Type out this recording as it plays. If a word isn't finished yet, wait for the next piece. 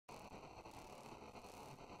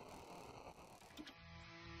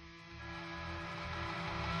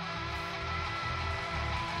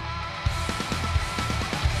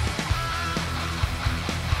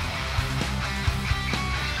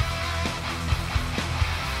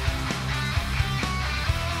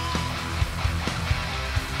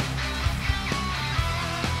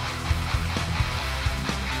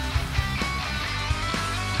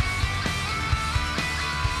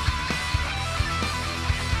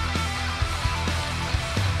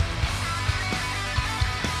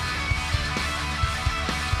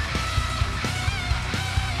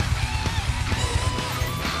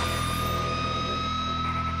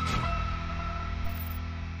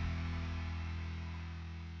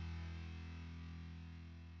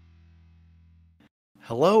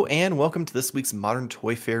Hello and welcome to this week's Modern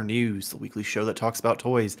Toy Fair News, the weekly show that talks about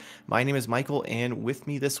toys. My name is Michael, and with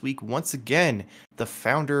me this week, once again, the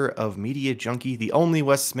founder of Media Junkie, the only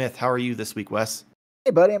Wes Smith. How are you this week, Wes?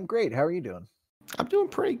 Hey, buddy, I'm great. How are you doing? I'm doing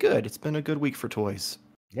pretty good. It's been a good week for toys.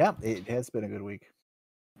 Yeah, it has been a good week.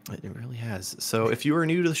 It really has. So if you are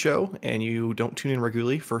new to the show and you don't tune in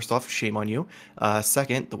regularly, first off, shame on you.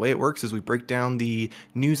 Second, the way it works is we break down the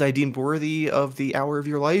news I deemed worthy of the hour of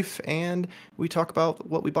your life, and we talk about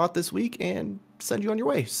what we bought this week and send you on your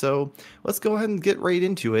way. So let's go ahead and get right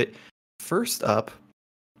into it. First up,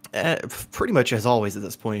 pretty much as always at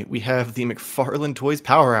this point, we have the Mcfarlane Toys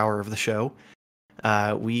Power Hour of the show.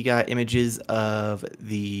 We got more images of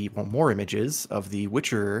the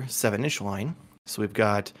Witcher 7-inch line. So we've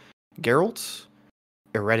got Geralt,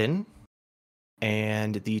 Eredin,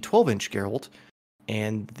 and the 12-inch Geralt.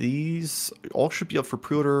 And these all should be up for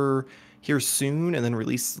pre-order here soon and then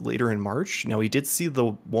released later in March. Now, we did see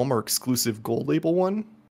the Walmart exclusive gold label one,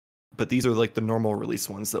 but these are like the normal release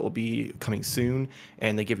ones that will be coming soon.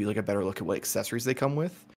 And they give you like a better look at what accessories they come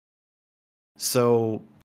with. So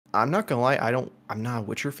I'm not gonna lie, I'm not a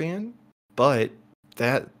Witcher fan, but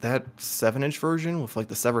that 7-inch version with like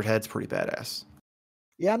the severed head's pretty badass.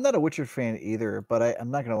 Yeah, I'm not a Witcher fan either, but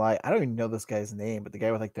I'm not gonna lie, I don't even know this guy's name, but the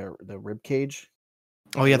guy with like the rib cage.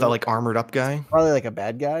 Oh yeah, that like armored up guy. Probably like a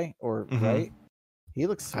bad guy, or right? He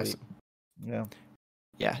looks sweet. Awesome. Yeah.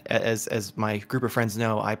 Yeah, as my group of friends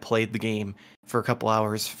know, I played the game for a couple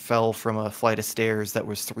hours, fell from a flight of stairs that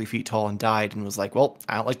was 3 feet tall and died, and was like, well,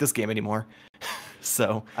 I don't like this game anymore.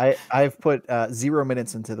 So I've put 0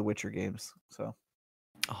 minutes into the Witcher games. So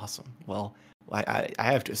awesome. Well, I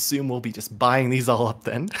have to assume we'll be just buying these all up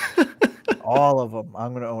then. all of them.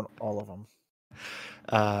 I'm gonna own all of them.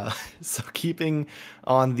 So keeping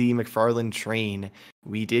on the Mcfarlane train,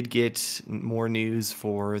 we did get more news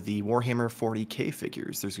for the Warhammer 40k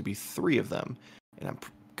figures. There's gonna be 3 of them, and I'm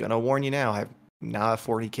gonna warn you now, I'm not a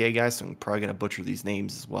 40k guy, so I'm probably gonna butcher these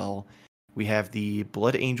names as well. We have the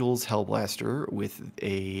Blood Angels Hellblaster with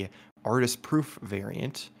a artist proof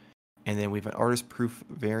variant, and then we have an artist proof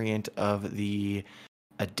variant of the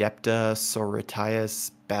Adepta Soratias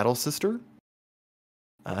Battle Sister.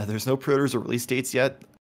 There's no pre-orders or release dates yet.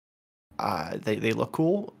 They look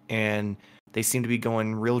cool, and they seem to be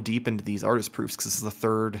going real deep into these artist proofs because this is the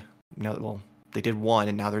third. Well, they did 1,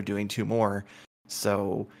 and now they're doing 2 more.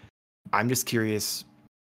 So I'm just curious,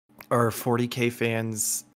 are 40k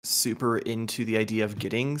fans super into the idea of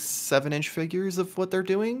getting 7-inch figures of what they're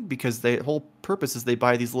doing? Because the whole purpose is they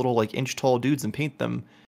buy these little like inch tall dudes and paint them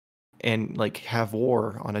and like have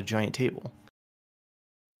war on a giant table.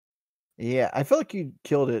 Yeah, I feel like you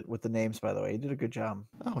killed it with the names. By the way, you did a good job.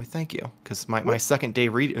 Oh, thank you. Because my second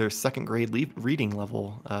grade reading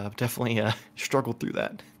level definitely struggled through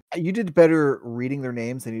that. You did better reading their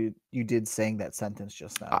names than you did saying that sentence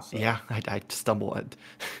just now. So. Yeah, I stumbled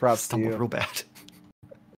real bad.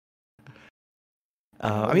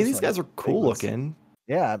 I mean, these guys are cool looking.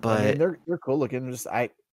 Yeah, but I mean, they're cool looking. Just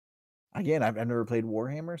I've never played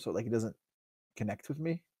Warhammer, so like it doesn't connect with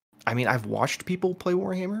me. I mean, I've watched people play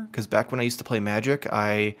Warhammer because back when I used to play Magic,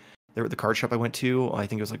 the card shop I went to, I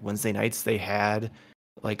think it was like Wednesday nights, they had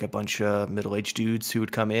like a bunch of middle-aged dudes who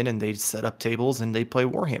would come in and they'd set up tables and they'd play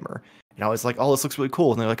Warhammer. And I was like, oh, this looks really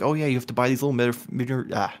cool. And they're like, oh yeah, you have to buy these little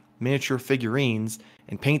miniature figurines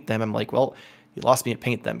and paint them. I'm like, well, you lost me at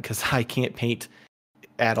paint them because I can't paint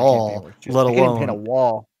at all, let alone paint a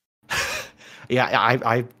wall. Yeah,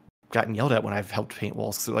 I've gotten yelled at when I've helped paint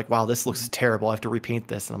walls. So like, wow, this looks terrible. I have to repaint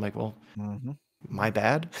this. And I'm like, well, my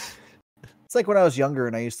bad. It's like when I was younger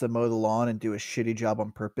and I used to mow the lawn and do a shitty job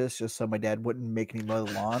on purpose just so my dad wouldn't make me mow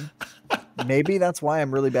the lawn. Maybe that's why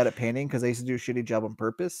I'm really bad at painting, because I used to do a shitty job on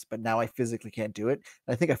purpose, but now I physically can't do it.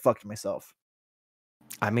 I think I fucked myself.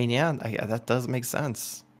 I mean, yeah, that does make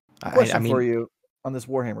sense. Question for you on this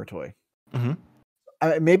Warhammer toy. Mm-hmm.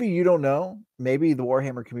 Maybe you don't know. Maybe the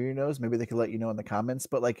Warhammer community knows. Maybe they could let you know in the comments.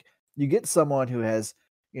 But like, you get someone who has,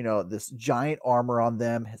 this giant armor on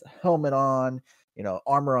them, has a helmet on,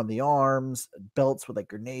 armor on the arms, belts with like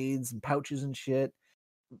grenades and pouches and shit.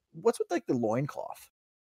 What's with like the loincloth?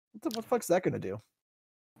 What the fuck's that gonna do?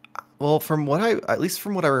 Well, at least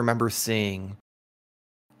from what I remember seeing,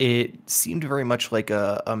 it seemed very much like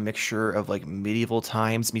a mixture of like medieval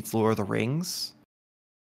times meets Lord of the Rings.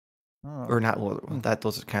 Oh. Or not Lord,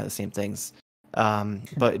 those are kind of the same things.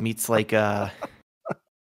 But it meets like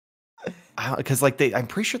because like I'm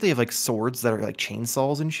pretty sure they have like swords that are like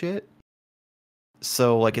chainsaws and shit.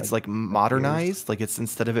 So like it's like modernized, like it's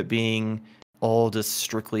instead of it being all just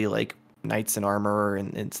strictly like knights in armor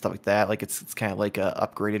and stuff like that, like it's kind of like a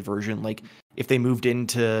upgraded version. Like if they moved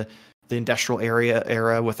into the industrial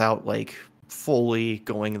era without like fully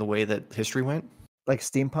going the way that history went. Like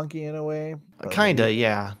steampunky in a way. Kinda,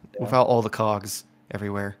 yeah. Without all the cogs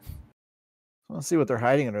everywhere. Let's see what they're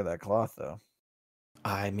hiding under that cloth, though.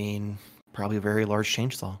 I mean, probably a very large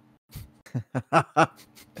chainsaw.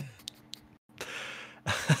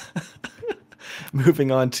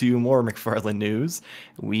 Moving on to more Mcfarlane news,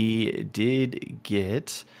 we did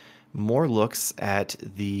get more looks at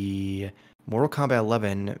the Mortal Kombat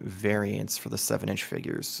 11 variants for the 7-inch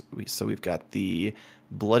figures. So we've got the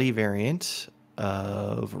bloody variant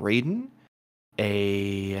of Raiden,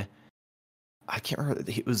 I can't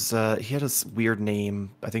remember. He had a weird name.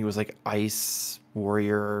 I think it was like Ice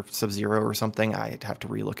Warrior Sub-Zero or something. I'd have to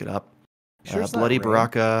relook it up. Sure, Bloody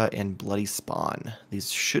Baraka and Bloody Spawn. These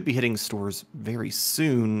should be hitting stores very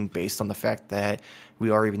soon based on the fact that we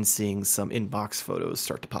are even seeing some inbox photos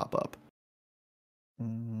start to pop up.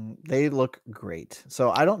 They look great. So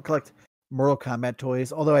I don't collect Mortal Kombat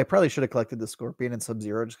toys, although I probably should have collected the Scorpion and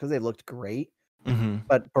Sub-Zero just because they looked great. Mm-hmm.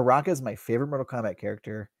 But Baraka is my favorite Mortal Kombat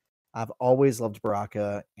character. I've always loved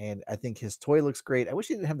Baraka, and I think his toy looks great. I wish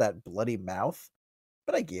he didn't have that bloody mouth,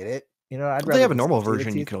 but I get it. You know, I'd rather they have a normal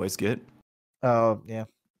version you can always get. Oh, yeah.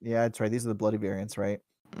 Yeah, that's right. These are the bloody variants, right?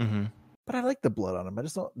 Mm-hmm. But I like the blood on him. I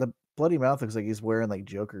just don't. The bloody mouth looks like he's wearing like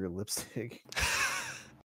Joker lipstick.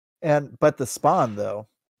 But the Spawn, though,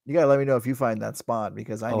 you gotta let me know if you find that Spawn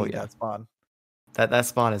because I need that Spawn. That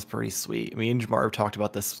Spawn is pretty sweet. Me and Jamar have talked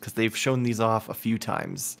about this because they've shown these off a few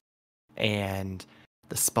times, and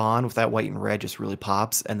the Spawn with that white and red just really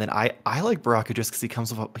pops. And then I like Baraka just because he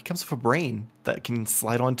comes with a brain that can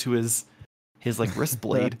slide onto his like wrist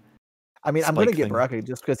blade. I mean, I'm gonna get Baraka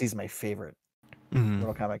just because he's my favorite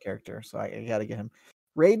Mortal Kombat character, so I gotta get him.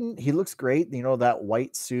 Raiden, he looks great. You know, that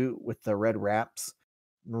white suit with the red wraps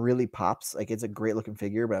really pops. Like, it's a great looking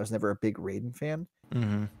figure, but I was never a big Raiden fan.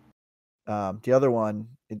 Mm-hmm. The other one,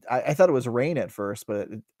 I thought it was Rain at first, but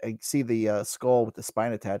I see the skull with the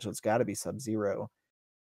spine attached, so it's got to be Sub-Zero.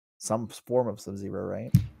 Some form of Sub-Zero,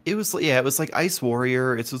 right? It was like Ice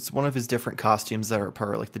Warrior. It's one of his different costumes that are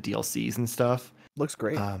part of like the DLCs and stuff. Looks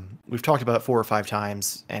great. We've talked about it 4 or 5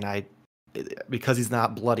 times, and because he's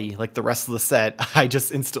not bloody like the rest of the set, I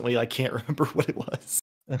just instantly I can't remember what it was.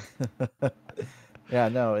 Yeah,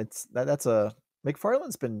 no, that's a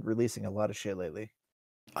Mcfarlane's been releasing a lot of shit lately.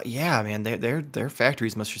 Yeah, man, their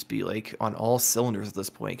factories must just be like on all cylinders at this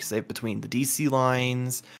point because they between the DC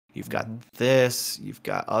lines, you've got this, you've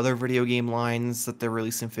got other video game lines that they're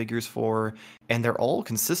releasing figures for, and they're all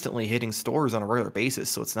consistently hitting stores on a regular basis.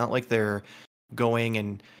 So it's not like they're going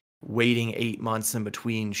and waiting 8 months in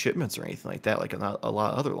between shipments or anything like that, like a lot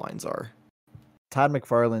of other lines are. Todd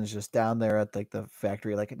McFarlane's just down there at like the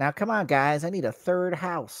factory, like, now come on, guys, I need a third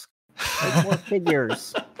house, make more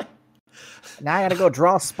figures. Now I gotta go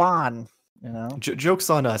draw Spawn. You know, joke's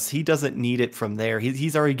on us. He doesn't need it from there.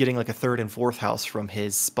 He's already getting like a 3rd and 4th house from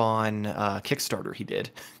his Spawn Kickstarter he did.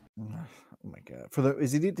 Oh my god!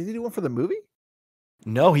 Did he do one for the movie?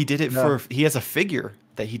 No, he did it for. He has a figure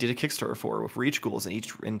that he did a Kickstarter for with reach goals,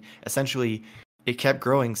 and essentially it kept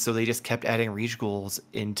growing. So they just kept adding reach goals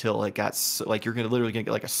until it got so, like you're literally gonna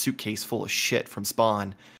get like a suitcase full of shit from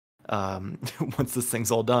Spawn once this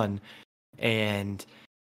thing's all done, and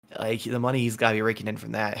like the money he's got to be raking in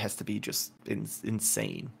from that has to be just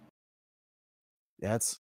insane.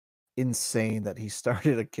 That's insane that he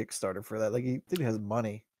started a Kickstarter for that. Like he has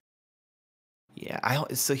money. Yeah,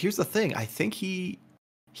 so here's the thing. I think he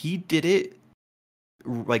did it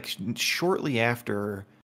like shortly after,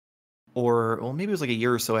 or well, maybe it was like a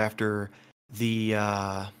year or so after the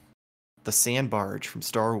sand barge from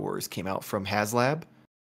Star Wars came out from HasLab,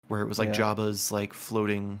 where it was like Jabba's like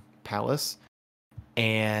floating palace.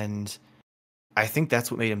 And I think that's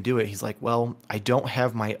what made him do it. He's like, well, I don't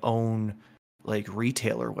have my own like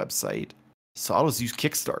retailer website, so I'll just use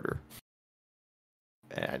Kickstarter.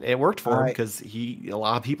 And it worked for him because a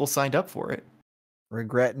lot of people signed up for it.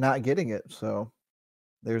 Regret not getting it, so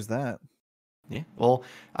there's that. Yeah, well,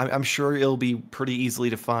 I'm sure it'll be pretty easily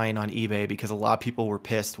to find on eBay because a lot of people were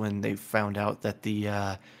pissed when they found out that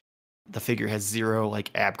the figure has 0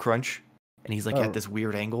 like ab crunch, and he's like at this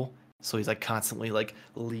weird angle. So he's like constantly like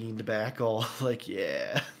leaned back, all like,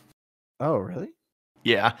 yeah. Oh, really?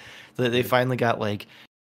 Yeah. So they finally got like,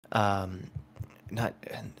 not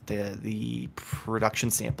the production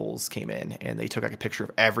samples came in, and they took like a picture of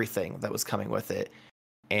everything that was coming with it.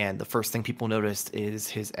 And the first thing people noticed is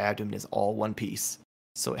his abdomen is all one piece.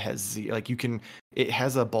 So it has like it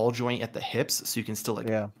has a ball joint at the hips, so you can still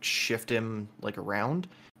like shift him like around,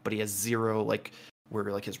 but he has 0 like where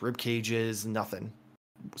like his rib cage is, nothing.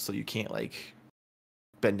 So you can't like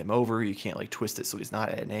bend him over. You can't like twist it so he's not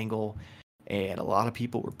at an angle. And a lot of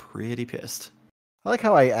people were pretty pissed. I like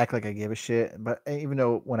how I act like I give a shit, but even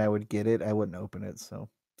though when I would get it, I wouldn't open it. So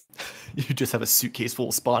You just have a suitcase full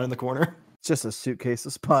of Spawn in the corner. it's just a suitcase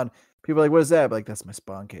of Spawn. People are like, what is that? I'm like, that's my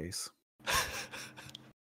Spawn case.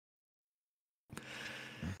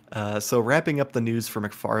 So wrapping up the news for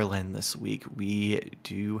Mcfarlane this week, we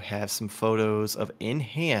do have some photos of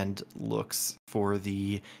in-hand looks for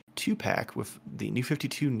the 2-pack with the New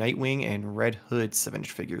 52 Nightwing and Red Hood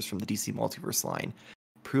 7-inch figures from the DC Multiverse line.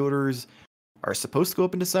 Pre-orders are supposed to go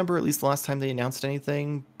up in December, at least the last time they announced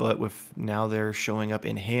anything, but with now they're showing up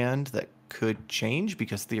in hand, that could change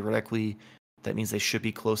because theoretically that means they should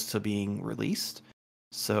be close to being released.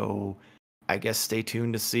 So I guess stay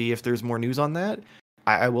tuned to see if there's more news on that.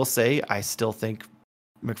 I will say I still think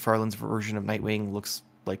McFarlane's version of Nightwing looks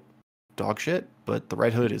like dog shit, but the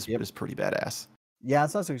Red Hood is pretty badass. Yeah,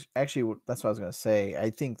 it's not actually that's what I was gonna say. I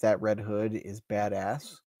think that Red Hood is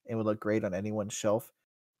badass and would look great on anyone's shelf.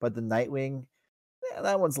 But the Nightwing,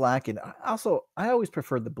 that one's lacking. I always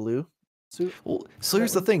preferred the blue suit. Well, so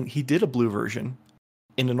here's the thing: he did a blue version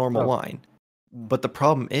in a normal line, but the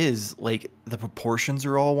problem is like the proportions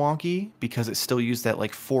are all wonky because it still used that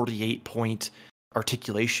like 48-point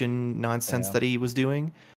articulation nonsense that he was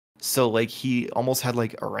doing. So like he almost had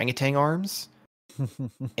like orangutan arms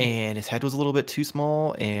and his head was a little bit too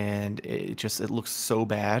small and it looks so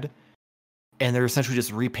bad. And they're essentially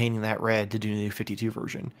just repainting that red to do the New 52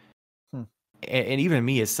 version. And even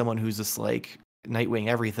me as someone who's just like Nightwing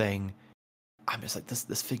everything, I'm just like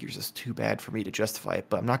this figure's just too bad for me to justify it.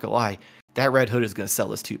 But I'm not gonna lie, that Red Hood is gonna sell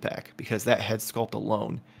this 2-pack because that head sculpt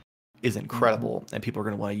alone is incredible, and people are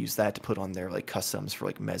going to want to use that to put on their like customs for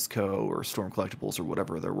like Mezco or Storm Collectibles or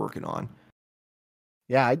whatever they're working on.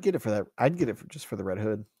 Yeah, I'd get it for that. I'd get it just for the Red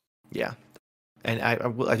Hood. Yeah, and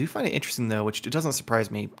I do find it interesting though, which it doesn't surprise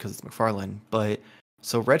me because it's McFarlane. But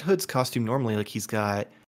so Red Hood's costume normally like he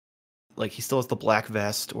still has the black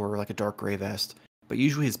vest or like a dark gray vest, but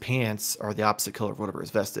usually his pants are the opposite color of whatever his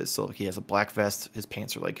vest is. So like, he has a black vest, his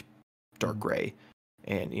pants are like dark gray,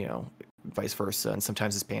 and vice versa, and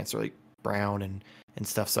sometimes his pants are like brown and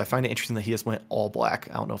stuff. So I find it interesting that he just went all black.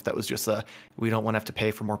 I don't know if that was just we don't want to have to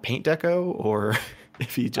pay for more paint deco, or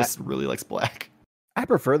if he just really likes black. I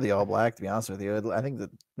prefer the all black, to be honest with you. I think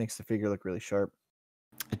that makes the figure look really sharp.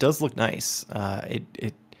 It does look nice.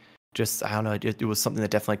 It just, I don't know, it was something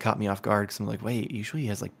that definitely caught me off guard because I'm like, wait, usually he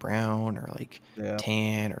has like brown or like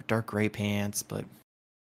tan or dark gray pants, but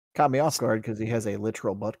caught me off guard because he has a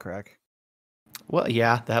literal butt crack. Well,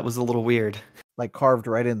 yeah, that was a little weird. Like carved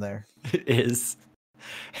right in there. It is.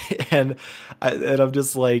 And I'm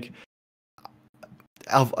just like,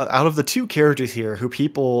 out of the two characters here who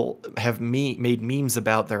people have made memes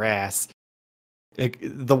about their ass, like,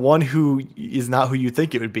 the one who is not who you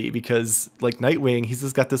think it would be, because like Nightwing, he's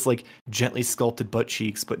just got this like gently sculpted butt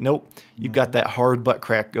cheeks, but nope, you've got that hard butt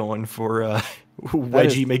crack going for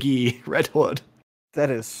Wedgie McGee Red Hood. That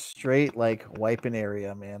is straight like wiping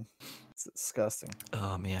area, man. It's disgusting.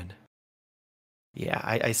 Oh man. Yeah,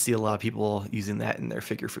 I see a lot of people using that in their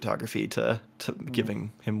figure photography to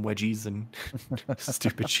giving him wedgies and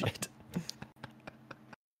stupid shit.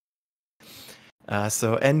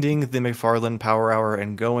 So ending the McFarlane Power Hour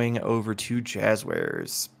and going over to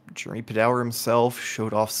Jazzwares, Jeremy Padawer himself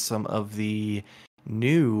showed off some of the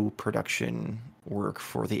new production work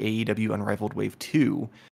for the AEW Unrivaled Wave 2.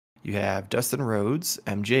 You have Dustin Rhodes,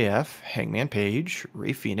 MJF, Hangman Page,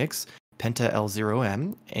 Ray Phoenix, Penta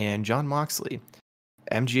L0M, and Jon Moxley.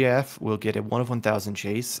 MJF will get a 1 of 1,000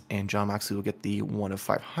 chase, and Jon Moxley will get the 1 of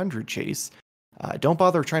 500 chase. Don't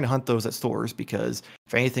bother trying to hunt those at stores, because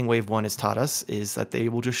if anything Wave 1 has taught us is that they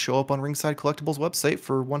will just show up on Ringside Collectibles website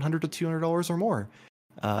for $100 to $200 or more,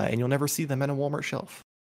 and you'll never see them at a Walmart shelf.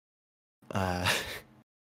 So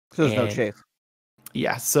there's no chase.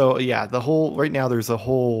 Yeah, so yeah, right now there's a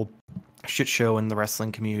whole shit show in the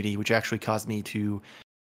wrestling community, which actually caused me to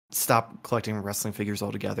stop collecting wrestling figures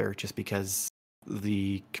altogether, just because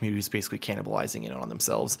the community is basically cannibalizing it on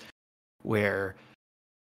themselves, where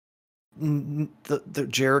the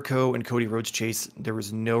Jericho and Cody Rhodes chase, there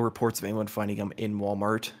was no reports of anyone finding them in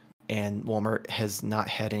Walmart, and Walmart has not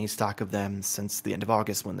had any stock of them since the end of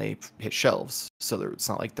August when they hit shelves. So it's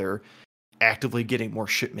not like they're actively getting more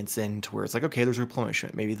shipments in to where it's like, okay, there's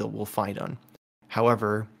replenishment, maybe we'll find one.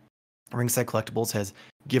 However, Ringside Collectibles has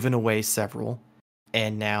given away several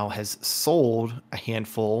and now has sold a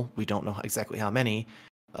handful, we don't know exactly how many,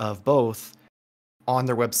 of both on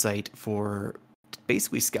their website for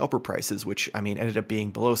basically scalper prices, which, I mean, ended up being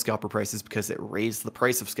below scalper prices because it raised the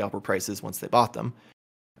price of scalper prices once they bought them.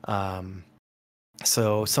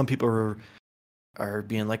 So some people are are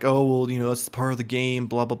being like, oh, well, it's part of the game,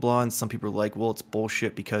 blah, blah, blah. And some people are like, well, it's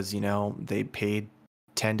bullshit because, they paid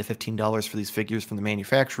 $10 to $15 for these figures from the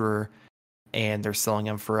manufacturer and they're selling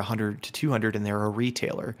them for $100 to $200 and they're a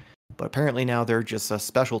retailer. But apparently now they're just a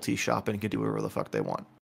specialty shop and can do whatever the fuck they want.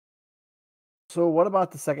 So what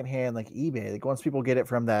about the secondhand, like eBay? Like once people get it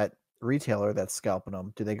from that retailer that's scalping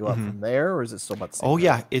them, do they go up from there, or is it still about the same Oh price?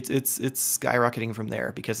 yeah, it's skyrocketing from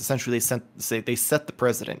there because essentially they set the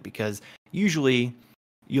precedent because usually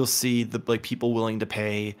you'll see the like people willing to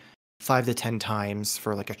pay 5 to 10 times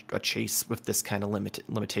for like a chase with this kind of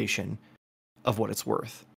limitation of what it's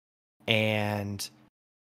worth. And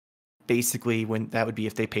basically when that would be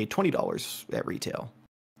if they paid $20 at retail.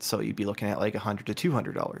 So you'd be looking at like $100 to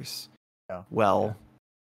 $200. Yeah. Well,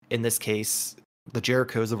 in this case, the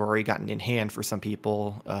Jerichos have already gotten in hand for some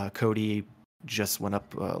people. Cody just went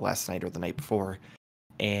up last night or the night before.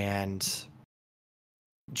 And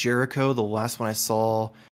Jericho, the last one I saw,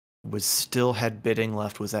 was still had bidding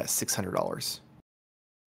left was at $600.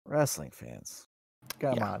 Wrestling fans,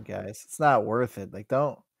 come on, guys, it's not worth it. Like,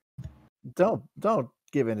 don't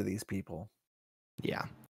give in to these people. Yeah,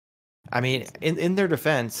 I mean, in their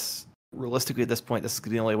defense, realistically at this point, this is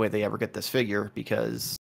the only way they ever get this figure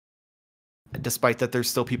because, despite that, there's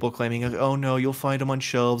still people claiming, oh no, you'll find them on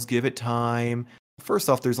shelves. Give it time. First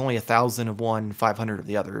off, there's only 1,000 of one, 500 of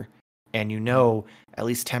the other. And at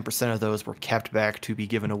least 10% of those were kept back to be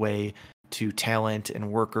given away to talent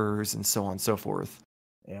and workers and so on and so forth.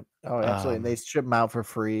 Yeah. Oh, absolutely. And they ship them out for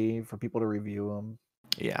free for people to review them.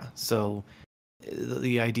 Yeah. So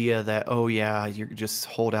the idea that, oh yeah, you just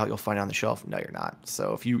hold out, you'll find it on the shelf. No, you're not.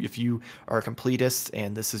 So if you are a completist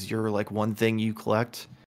and this is your like one thing you collect,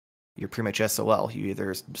 you're pretty much SOL. You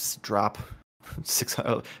either drop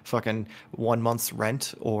fucking 1 month's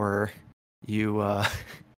rent or you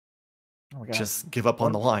just give up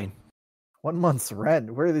on the line. 1 month's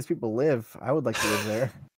rent. Where do these people live? I would like to live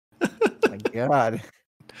there. My God.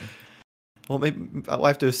 Well, maybe I'll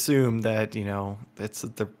have to assume that it's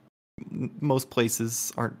the most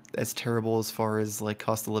places aren't as terrible as far as like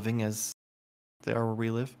cost of living as they are where we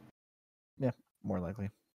live. Yeah, more likely.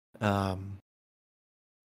 But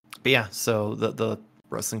yeah, so the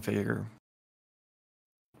wrestling figure,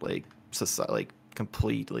 like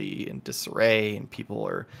completely in disarray, and people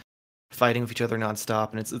are fighting with each other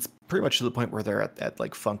nonstop, and it's pretty much to the point where they're at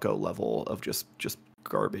like Funko level of just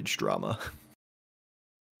garbage drama.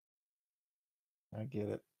 I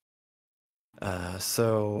get it.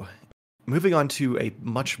 So moving on to a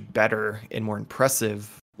much better and more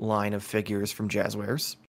impressive line of figures from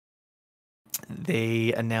Jazzwares.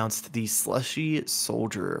 They announced the Slushy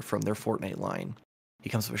Soldier from their Fortnite line. He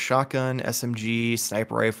comes with a shotgun, SMG,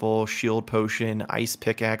 sniper rifle, shield potion, ice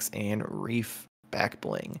pickaxe, and reef back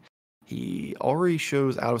bling. He already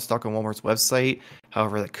shows out of stock on Walmart's website.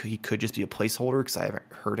 However, he could just be a placeholder because I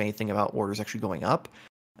haven't heard anything about orders actually going up.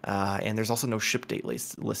 And there's also no ship date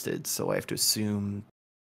listed, so I have to assume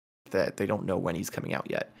that they don't know when he's coming out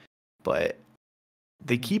yet. But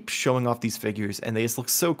they keep showing off these figures, and they just look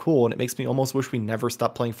so cool, and it makes me almost wish we never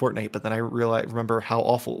stopped playing Fortnite, but then I remember how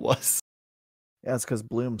awful it was. Yeah, it's because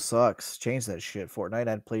Bloom sucks. Change that shit, Fortnite.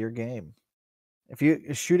 I'd play your game.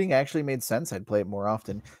 If shooting actually made sense, I'd play it more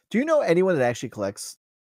often. Do you know anyone that actually collects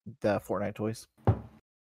the Fortnite toys?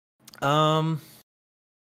 Do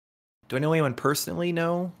I know anyone personally?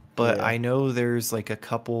 No, but yeah. I know there's like a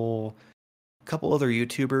couple other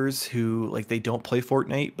YouTubers who like they don't play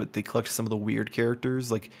Fortnite, but they collect some of the weird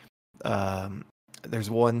characters. Like, there's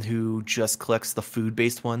one who just collects the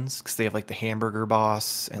food-based ones because they have like the hamburger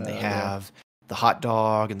boss and they have the hot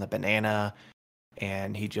dog and the banana,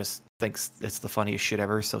 and he just thinks it's the funniest shit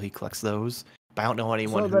ever, so he collects those. But I don't know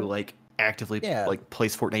anyone who like actively like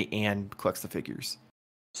plays Fortnite and collects the figures.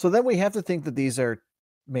 So then we have to think that these are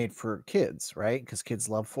made for kids, right? Because kids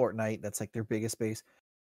love Fortnite. That's like their biggest base.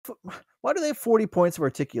 Why do they have 40 points of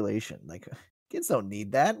articulation? Like, kids don't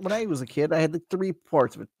need that. When I was a kid, I had like 3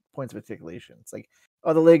 points of articulation. It's like,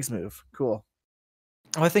 oh, the legs move. Cool.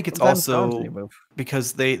 Well, I think it's also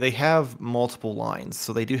because they have multiple lines.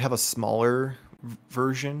 So they do have a smaller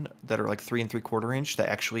version that are like 3 3/4 inch that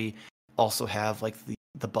actually also have like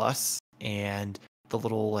the bus and the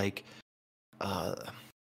little like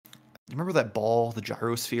remember that ball, the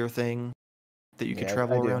gyrosphere thing that you could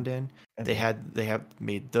travel around in? They have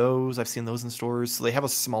made those. I've seen those in stores. So they have a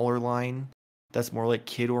smaller line that's more like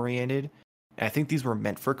kid oriented. And I think these were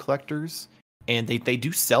meant for collectors, and they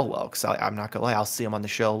do sell well. Because I'm not gonna lie, I'll see them on the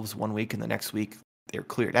shelves one week, and the next week they're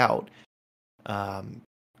cleared out.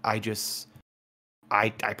 I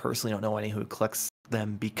personally don't know anyone who collects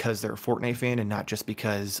them because they're a Fortnite fan and not just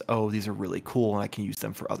because, oh, these are really cool and I can use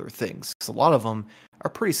them for other things. Because a lot of them are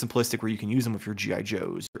pretty simplistic where you can use them with your G.I.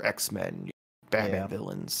 Joes, your X-Men, your Batman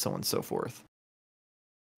villains, so on and so forth.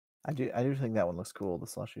 I do think that one looks cool, the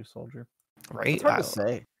Slushy Soldier. Right? It's hard to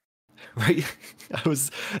say. Right? I was,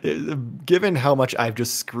 given how much I've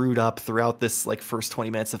just screwed up throughout this like first 20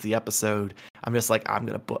 minutes of the episode, I'm just like, I'm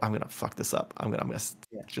gonna fuck this up. I'm gonna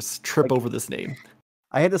just trip over this name.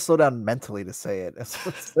 I had to slow down mentally to say it. It's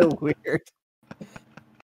so weird.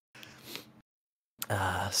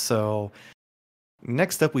 So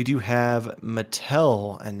next up, we do have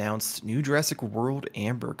Mattel announced new Jurassic World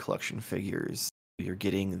Amber Collection figures. You're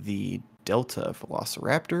getting the Delta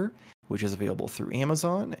Velociraptor, which is available through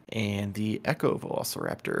Amazon, and the Echo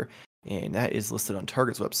Velociraptor, and that is listed on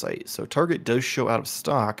Target's website. So Target does show out of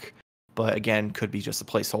stock, but again, could be just a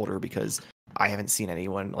placeholder because I haven't seen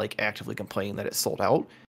anyone like actively complaining that it's sold out.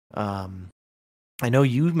 I know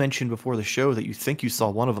you mentioned before the show that you think you saw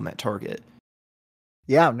one of them at Target.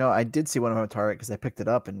 Yeah, no, I did see one of them at Target because I picked it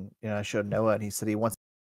up and I showed Noah and he said he wants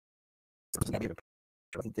to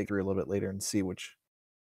dig through a little bit later and see which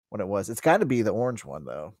one it was. It's got to be the orange one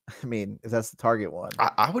though. I mean, if that's the Target one,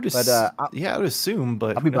 I would assume. I would assume,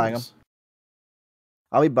 but I'll be buying them.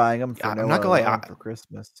 I'll be buying them for I'm not gonna lie, for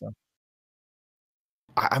Christmas. So.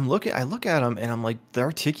 I look at them and I'm like, the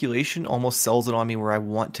articulation almost sells it on me where I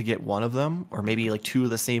want to get one of them or maybe like two of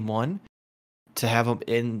the same one to have them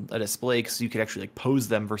in a display because you could actually like pose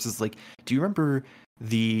them versus like, do you remember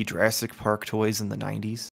the Jurassic Park toys in the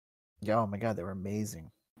 90s? Yeah, oh my god, they were amazing.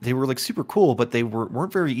 They were like super cool, but they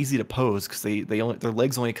weren't very easy to pose because they only their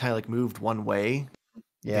legs only kind of like moved one way.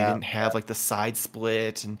 Yeah, they didn't have like the side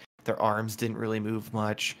split and their arms didn't really move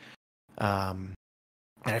much.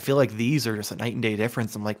 And I feel like these are just a night and day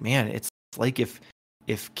difference. I'm like, man, it's like if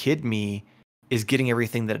kid me is getting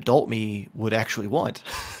everything that adult me would actually want.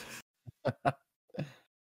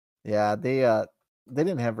 Yeah, they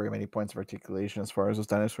didn't have very many points of articulation as far as those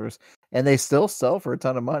dinosaurs, and they still sell for a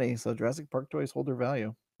ton of money. So Jurassic Park toys hold their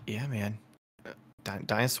value. Yeah, man.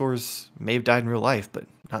 Dinosaurs may have died in real life, but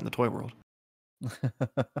not in the toy world.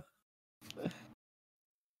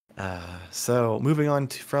 So moving on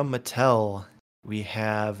from Mattel, we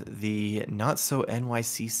have the Not So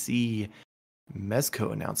NYCC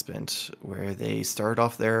Mezco announcement, where they started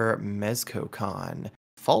off their Mezco Con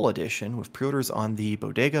Fall Edition with pre-orders on the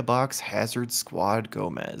Bodega Box Hazard Squad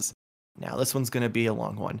Gomez. Now this one's going to be a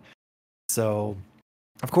long one. So,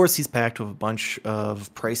 of course, he's packed with a bunch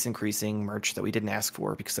of price increasing merch that we didn't ask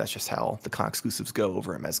for because that's just how the con exclusives go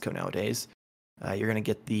over at Mezco nowadays. You're going to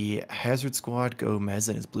get the Hazard Squad Gomez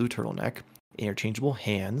in his blue turtleneck, interchangeable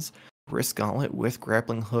hands, wrist gauntlet with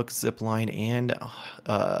grappling hook, zipline, and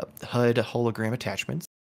HUD hologram attachments,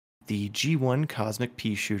 the G1 Cosmic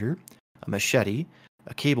Pea Shooter, a machete,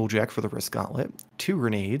 a cable jack for the wrist gauntlet, 2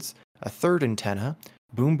 grenades, a third antenna,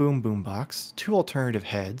 boom boom boom box, 2 alternative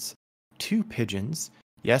heads, 2 pigeons.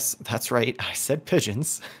 Yes, that's right, I said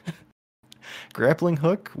pigeons. Grappling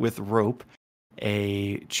hook with rope,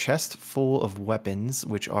 a chest full of weapons,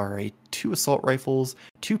 which are 2 assault rifles,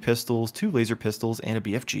 2 pistols, 2 laser pistols, and a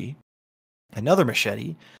BFG. Another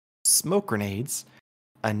machete, smoke grenades,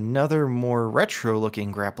 another more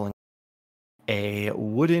retro-looking grappling, a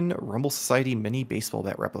wooden Rumble Society mini baseball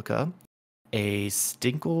bat replica, a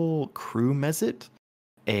Stinkle Crew Mezit,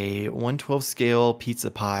 a 1/12 scale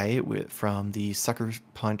pizza pie from the Sucker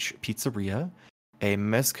Punch Pizzeria, a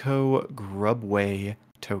Mezco Grubway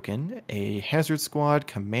token, a Hazard Squad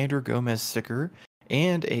Commander Gomez sticker,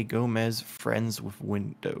 and a Gomez Friends with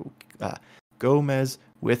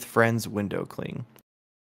Friends window cling.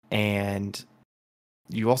 And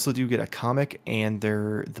you also do get a comic, and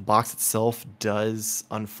the box itself does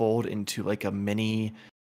unfold into like a mini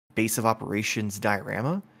base of operations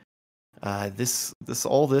diorama. This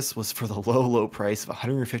was for the low price of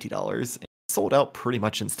 $150 and sold out pretty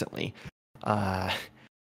much instantly.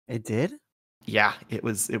 It did? Yeah, it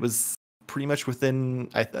was pretty much within.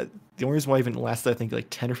 The only reason why it even lasted, I think, like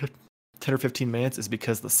 10 or 15 minutes is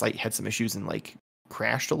because the site had some issues and like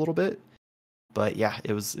crashed a little bit. But yeah,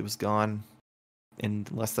 it was gone in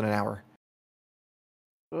less than an hour.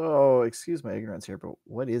 Oh, excuse my ignorance here, but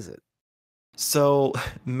what is it? So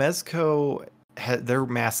Mezco their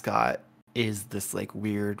mascot is this like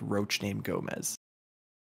weird roach named Gomez.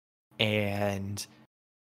 And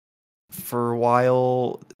for a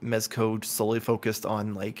while, Mezco solely focused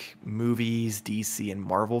on like movies, DC, and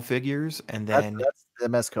Marvel figures, and then that's the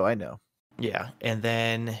Mezco I know. Yeah, and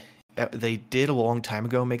then they did a long time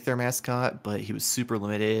ago make their mascot, but he was super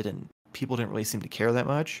limited, and people didn't really seem to care that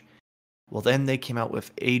much. Well, then they came out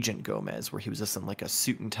with Agent Gomez, where he was just in like a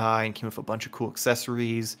suit and tie and came with a bunch of cool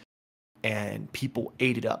accessories, and people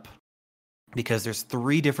ate it up because there's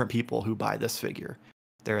 3 different people who buy this figure.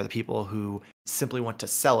 There are the people who simply want to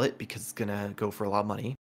sell it because it's gonna go for a lot of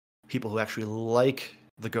money, people who actually like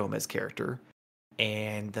the Gomez character,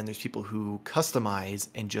 and then there's people who customize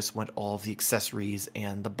and just want all of the accessories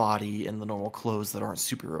and the body and the normal clothes that aren't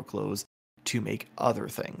superhero clothes to make other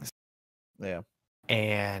things. Yeah.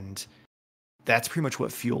 And that's pretty much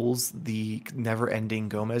what fuels the never-ending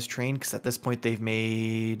Gomez train, because at this point they've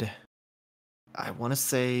made, I want to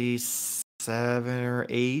say 7 or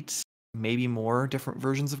 8, maybe more different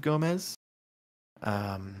versions of Gomez.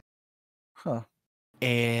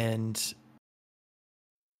 And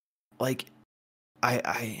like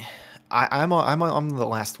I'm on the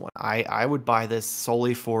last one. I would buy this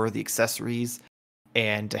solely for the accessories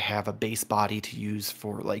and to have a base body to use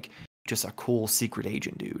for like just a cool secret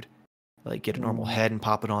agent dude. Like get a normal head and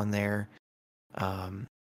pop it on there.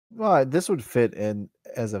 Well, this would fit in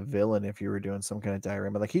as a villain if you were doing some kind of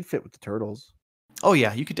diorama. Like he'd fit with the turtles. Oh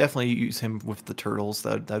yeah, you could definitely use him with the turtles.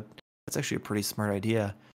 That's actually a pretty smart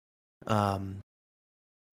idea. But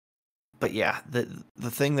yeah,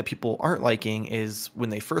 the thing that people aren't liking is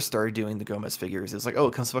when they first started doing the Gomez figures, it's like, oh,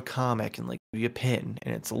 it comes with a comic and like maybe a pin,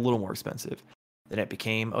 and it's a little more expensive. Then it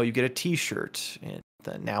became, oh, you get a T-shirt, and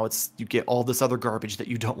then now it's you get all this other garbage that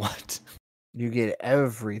you don't want. You get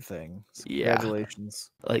everything. Yeah. Congratulations.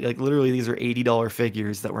 Like literally, these are $80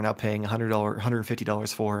 figures that we're now paying $100,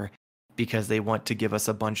 $150 for because they want to give us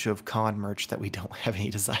a bunch of con merch that we don't have any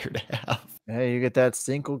desire to have. Hey, you get that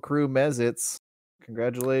Single Crew Mezits.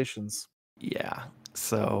 Congratulations. Yeah.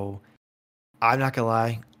 So I'm not gonna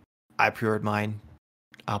lie, I pre-ordered mine.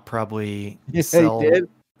 I'll probably sell. You did?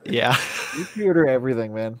 Yeah. You pre-order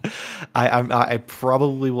everything, man. I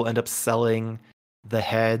probably will end up selling the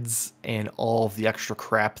heads and all of the extra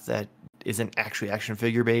crap that isn't actually action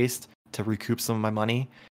figure based to recoup some of my money.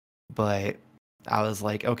 But I was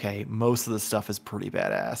like, okay, most of the stuff is pretty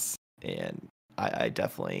badass, and I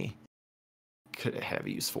definitely could have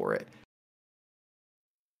use for it.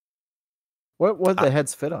 What would the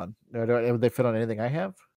heads fit on? Would they fit on anything I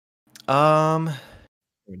have?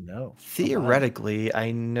 No. Theoretically,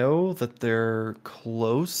 I know that they're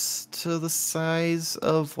close to the size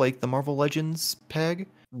of like the Marvel Legends peg.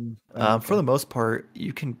 Okay. For the most part,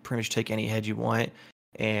 you can pretty much take any head you want,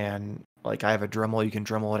 and like I have a Dremel, you can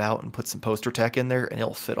Dremel it out and put some poster tech in there, and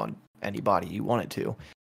it'll fit on any body you want it to.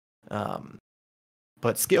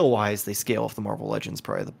 But scale-wise, they scale off the Marvel Legends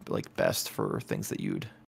probably the like best for things that you'd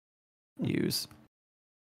use.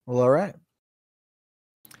 Well, all right.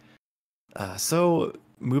 So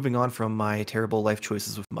moving on from my terrible life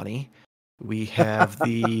choices with money, we have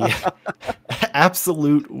the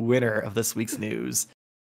absolute winner of this week's news,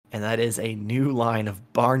 and that is a new line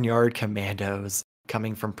of Barnyard Commandos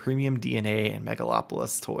coming from Premium DNA and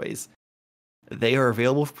Megalopolis Toys. They are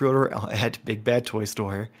available for pre-order at Big Bad Toy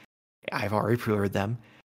Store. I've already pre-ordered them,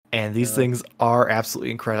 and these things are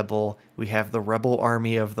absolutely incredible. We have the Rebel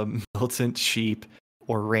Army of the Militant Sheep,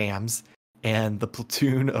 or Rams, and the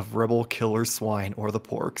platoon of Rebel Killer Swine, or the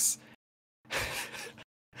Porks.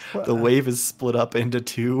 The wave is split up into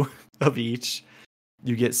 2 of each.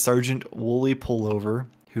 You get Sergeant Wooly Pullover,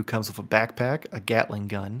 who comes with a backpack, a Gatling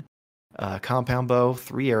gun, a compound bow,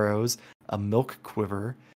 3 arrows, a milk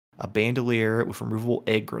quiver, a bandolier with removable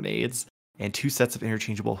egg grenades, and 2 sets of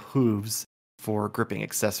interchangeable hooves for gripping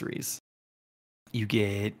accessories. You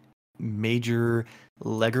get Major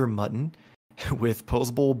Legger Mutton with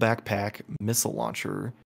posable backpack, missile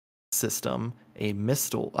launcher system, a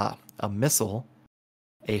missile,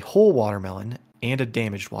 a whole watermelon, and a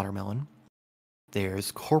damaged watermelon.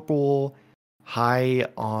 There's Corporal High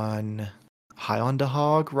on the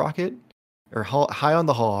Hog rocket, or High on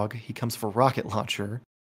the Hog. He comes for rocket launcher,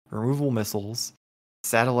 removable missiles,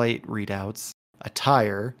 satellite readouts, a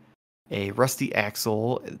tire, a rusty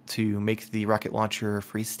axle to make the rocket launcher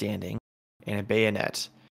freestanding, and a bayonet.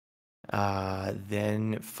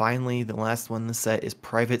 Then finally, the last one in the set is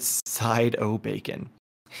Private Side O Bacon.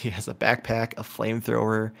 He has a backpack, a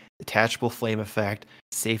flamethrower, detachable flame effect,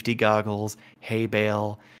 safety goggles, hay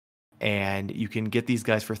bale, and you can get these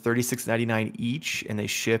guys for $36.99 each, and they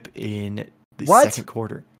ship in the second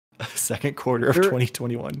quarter of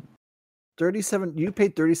 2021. 37. You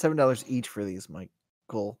paid $37 each for these, Mike.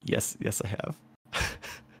 Cool. Yes, I have.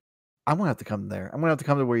 I'm gonna have to come there. I'm gonna have to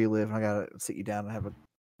come to where you live. And I gotta sit you down and have a.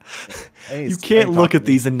 You can't look at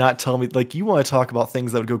these and not tell me, like, you want to talk about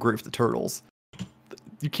things that would go great for the turtles.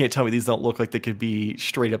 You can't tell me these don't look like they could be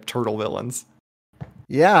straight up turtle villains.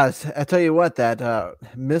 Yeah, I tell you what, that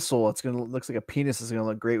missile, looks like a penis is gonna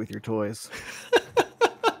look great with your toys.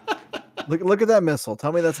 Look at that missile.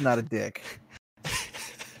 Tell me that's not a dick.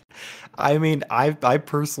 I mean, I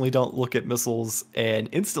personally don't look at missiles and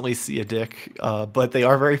instantly see a dick, but they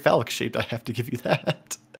are very phallic shaped. I have to give you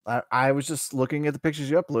that. I was just looking at the pictures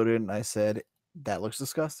you uploaded, and I said that looks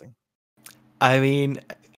disgusting. I mean,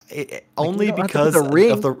 only because the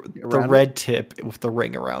ring of the red tip with the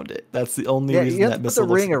ring around it. That's the only reason that missile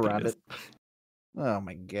looks like a penis. Oh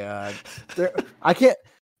my god! I can't.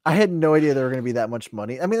 I had no idea there were going to be that much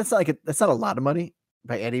money. I mean, that's not a lot of money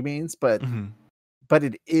by any means, but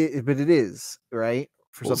it is right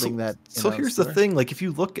for something that. So here's the thing: like, if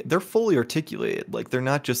you look, they're fully articulated. Like, they're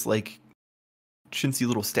not just like chintzy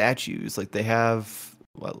little statues. Like, they have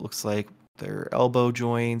what looks like their elbow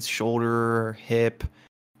joints, shoulder, hip,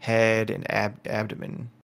 head, and abdomen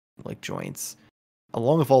like joints,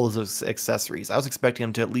 along with all of those accessories. I was expecting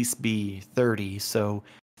them to at least be 30, so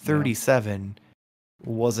 37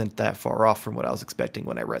 wasn't that far off from what I was expecting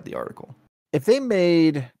when I read the article. If they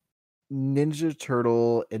made Ninja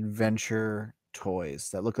Turtle adventure toys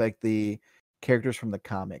that look like the characters from the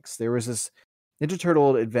comics, there was this Ninja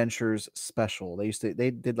Turtle Adventures special. They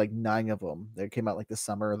did like 9 of them. They came out like the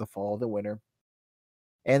summer, the fall, the winter.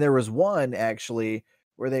 And there was one actually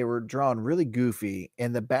where they were drawn really goofy,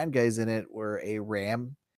 and the bad guys in it were a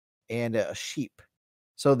ram and a sheep.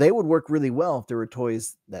 So they would work really well if there were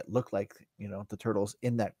toys that looked like, the turtles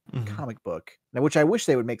in that comic book. Now, which I wish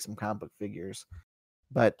they would make some comic book figures,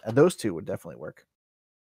 but those two would definitely work.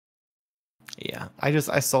 Yeah,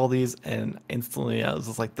 I saw these and instantly I was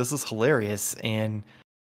just like, this is hilarious. And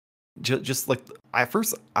just like at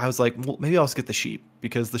first I was like, well, maybe I'll just get the sheep,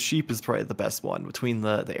 because the sheep is probably the best one between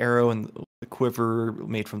the arrow and the quiver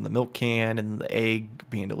made from the milk can and the egg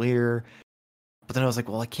bandolier. But then I was like,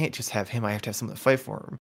 well, I can't just have him. I have to have someone to fight for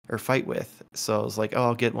him or fight with. So I was like, oh,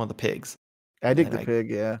 I'll get one of the pigs. I dig the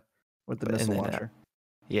pig, yeah, with the missile launcher.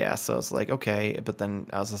 Yeah, so I was like, okay. But then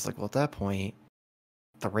I was just like, well, at that point,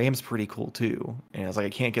 the ram's pretty cool too. And I was like,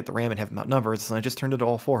 I can't get the ram and have them outnumbered. So I just turned it to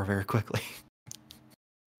all 4 very quickly.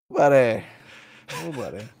 Buddy. Oh,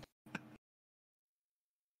 buddy.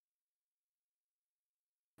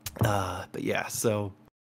 But yeah, so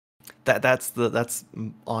that's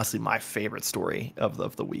honestly my favorite story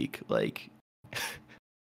of the week. Like,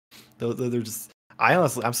 they're just.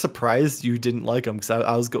 I'm surprised you didn't like them, because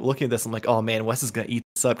I was looking at this. I'm like, oh man, Wes is gonna eat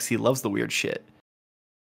this up because he loves the weird shit.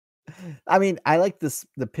 I mean, I like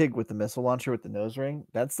the pig with the missile launcher with the nose ring.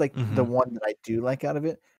 That's like the one that I do like out of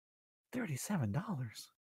it. $37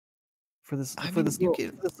 for this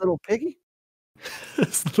little piggy.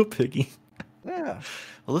 This little piggy. Yeah.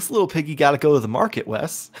 Well, this little piggy got to go to the market,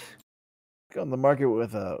 Wes. Go on the market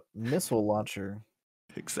with a missile launcher.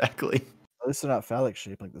 Exactly. At least they're not phallic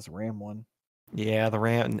shaped like this ram one. Yeah, the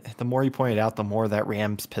ram. The more you point it out, the more that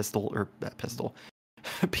ram's penis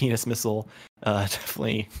missile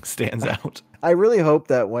definitely stands out. I really hope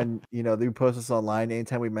that when they post this online,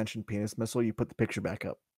 anytime we mention penis missile, you put the picture back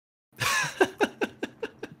up.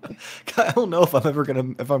 I don't know if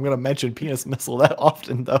I'm gonna mention penis missile that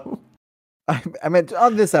often though. I meant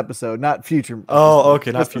on this episode, not future. Oh,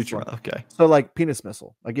 okay, not future. Okay. So like penis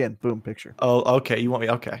missile again, boom, picture. Oh, okay. You want me?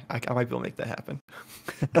 Okay, I might be able to make that happen.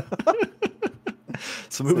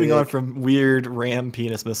 So moving on from weird ram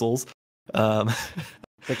penis missiles,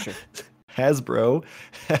 picture. Hasbro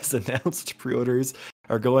has announced pre-orders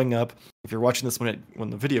are going up. If you're watching this when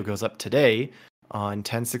the video goes up today on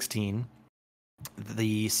 10/16,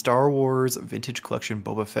 the Star Wars Vintage Collection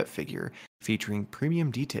Boba Fett figure featuring premium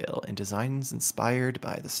detail and designs inspired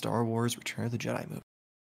by the Star Wars Return of the Jedi movie.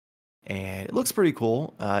 And it looks pretty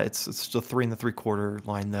cool. It's the 3 3/4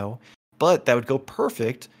 line though, but that would go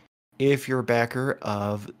perfect if you're a backer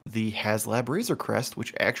of the HasLab Razor Crest,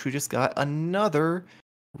 which actually just got another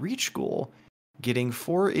reach goal, getting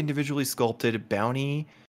 4 individually sculpted bounty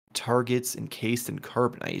targets encased in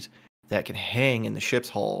carbonite that can hang in the ship's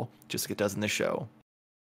hull, just like it does in the show.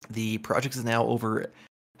 The project is now over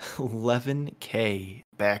 11K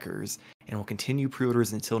backers and will continue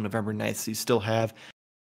pre-orders until November 9th, so you still have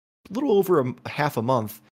a little over half a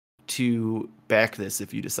month to back this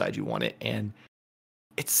if you decide you want it. And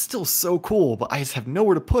it's still so cool, but I just have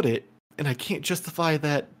nowhere to put it, and I can't justify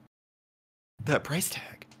that price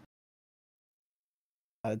tag.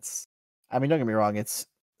 I mean, don't get me wrong, it's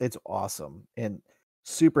awesome, and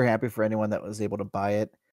super happy for anyone that was able to buy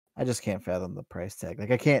it. I just can't fathom the price tag.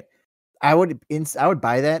 Like, I would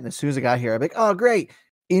buy that, and as soon as I got here, I'd be like, oh great,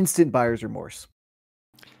 instant buyer's remorse.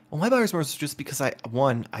 Well, my buyer's remorse is just because I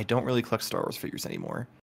don't really collect Star Wars figures anymore,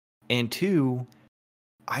 and 2,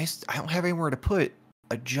 I don't have anywhere to put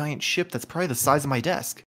a giant ship that's probably the size of my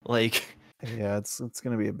desk. Like, Yeah, it's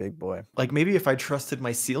gonna be a big boy. like maybe if I trusted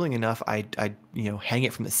my ceiling enough, I'd hang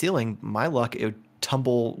it from the ceiling. My luck, it would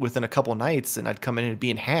tumble within a couple nights, and I'd come in and it'd be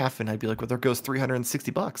in half, and I'd be like, well, there goes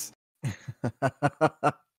 $360.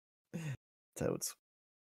 Totes.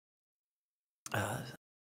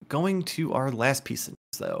 Going to our last piece of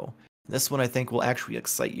news, though. This one I think will actually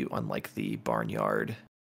excite you, unlike the Barnyard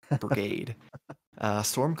Brigade.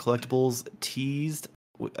 Storm Collectibles teased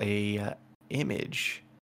a image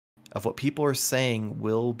of what people are saying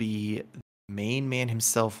will be the main man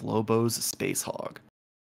himself, Lobo's Space Hog.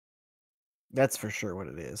 That's for sure what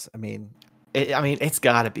it is. I mean, it's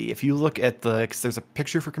got to be. If you look at because there's a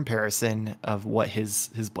picture for comparison of what his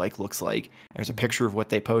bike looks like. There's a picture of what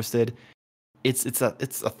they posted. It's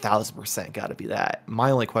 1,000% got to be that.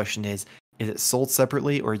 My only question is it sold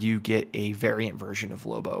separately, or you get a variant version of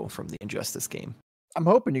Lobo from the Injustice game? I'm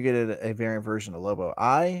hoping you get a variant version of Lobo.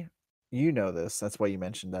 You know this. That's why you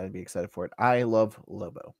mentioned that I'd be excited for it. I love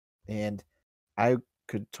Lobo, and I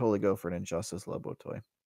could totally go for an Injustice Lobo toy.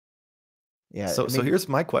 Yeah. So here's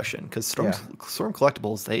my question, because Storm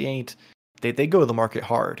Collectibles, they go to the market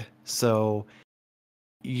hard. So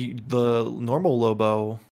the normal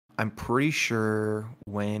Lobo, I'm pretty sure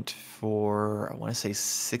went for, I want to say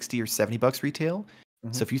 $60 or $70 retail.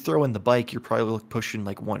 Mm-hmm. So if you throw in the bike, you're probably pushing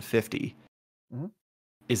like 150. Mm-hmm.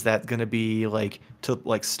 Is that going to be like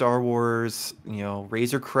Star Wars,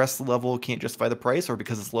 Razor Crest level can't justify the price, or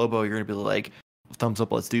because it's Lobo, you're going to be like, thumbs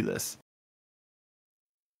up, let's do this?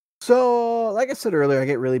 So, like I said earlier, I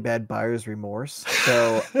get really bad buyer's remorse.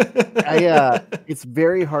 So, it's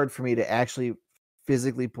very hard for me to actually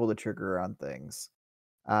physically pull the trigger on things.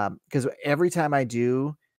 Because every time I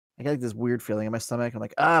do, I get like this weird feeling in my stomach. I'm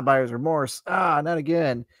like, buyer's remorse. Not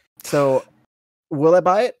again. So, will I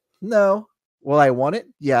buy it? No. Will I want it?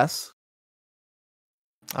 Yes.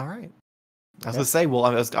 All right. I was gonna say,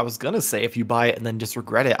 I was gonna say, if you buy it and then just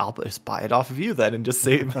regret it, I'll just buy it off of you then and just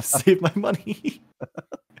save my money.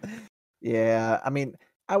 Yeah, I mean,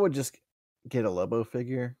 I would just get a Lobo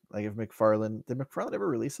figure. Like if did McFarlane ever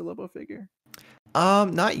release a Lobo figure?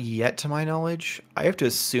 Not yet to my knowledge. I have to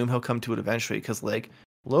assume he'll come to it eventually, because like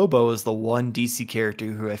Lobo is the one DC character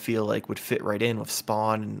who I feel like would fit right in with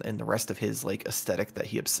Spawn and the rest of his like aesthetic that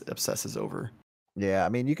he obsesses over. Yeah, I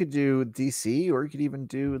mean, you could do DC, or you could even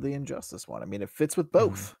do the Injustice one. I mean, it fits with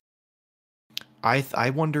both. I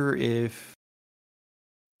wonder if,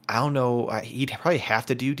 I don't know, he'd probably have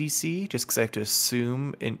to do DC, just because I have to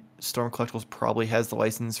assume Storm Collectibles probably has the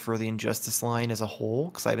license for the Injustice line as a whole,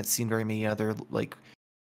 because I haven't seen very many other like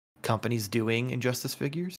companies doing Injustice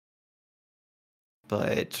figures.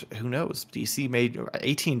 But who knows?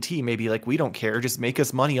 AT&T may be like, we don't care, just make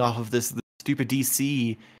us money off of this stupid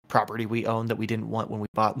DC property we own that we didn't want when we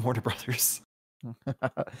bought Warner Brothers.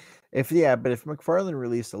 But if McFarlane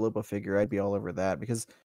released a Lobo figure, I'd be all over that, because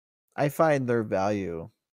I find their value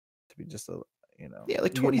to be just like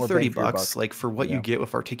 $20-$30 like for what you get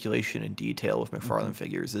with articulation and detail with McFarlane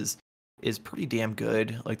figures is pretty damn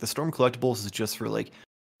good. Like the Storm Collectibles is just for like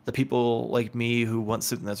the people like me who want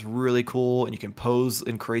something that's really cool and you can pose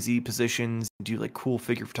in crazy positions and do like cool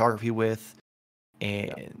figure photography with.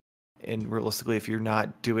 And realistically, if you're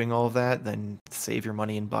not doing all of that, then save your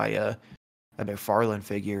money and buy a McFarlane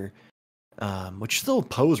figure, which still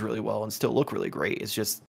pose really well and still look really great. It's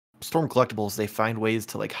just Storm Collectibles, they find ways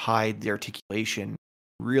to like hide the articulation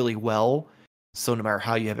really well, so no matter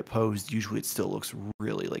how you have it posed, usually it still looks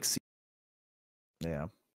really like yeah,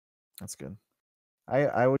 that's good.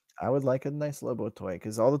 I would like a nice Lobo toy,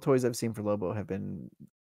 because all the toys I've seen for Lobo have been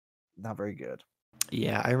not very good.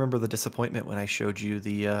 Yeah, I remember the disappointment when I showed you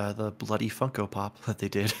the bloody Funko Pop that they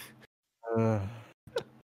did.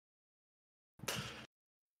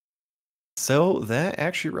 So that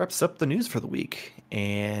actually wraps up the news for the week,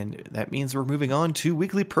 and that means we're moving on to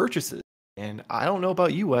weekly purchases. And I don't know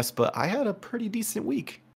about you, Wes, but I had a pretty decent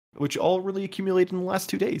week, which all really accumulated in the last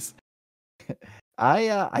 2 days.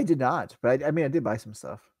 I did not, but I mean I did buy some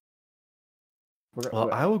stuff.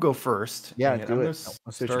 I will go first. Yeah, I'm going to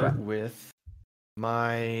start with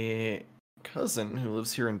my cousin who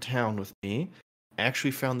lives here in town with me.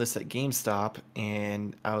 Actually found this at GameStop,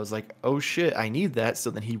 and I was like, oh shit, I need that.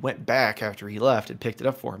 So then he went back after he left and picked it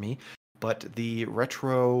up for me. But the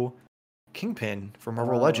retro Kingpin from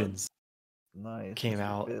Marvel Legends came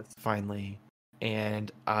out finally,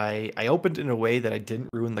 and I opened it in a way that I didn't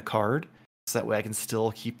ruin the card, so that way I can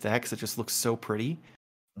still keep that because it just looks so pretty.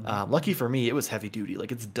 Lucky for me, it was heavy duty.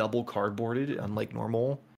 Like it's double cardboarded, unlike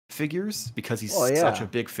normal figures, because he's such a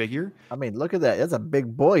big figure. I mean, look at that. That's a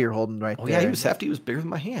big boy you're holding there. Yeah, he was hefty. He was bigger than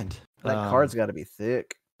my hand. That card's got to be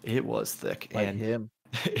thick. It was thick. Like and him.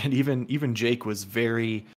 And even Jake was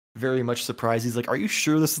very very much surprised. He's like, "Are you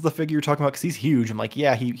sure this is the figure you're talking about? Because he's huge." I'm like,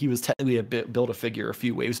 "Yeah, he was technically build a figure a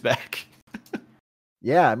few waves back."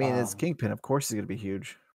 Yeah, I mean, it's Um, Kingpin. Of course, he's gonna be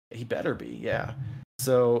huge. he better be, yeah.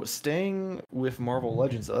 So staying with Marvel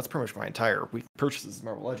Legends, so that's pretty much my entire week purchases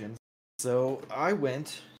Marvel Legends. So I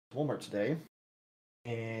went to Walmart today,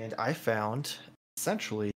 and I found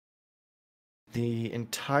essentially the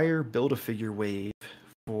entire Build-A-Figure wave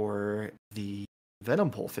for the Venom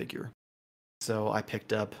Pole figure. So I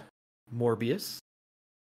picked up Morbius.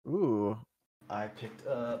 Ooh. I picked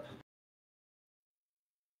up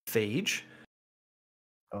Phage.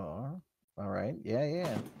 Oh, all right. Yeah,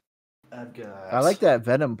 yeah. I've I like got. that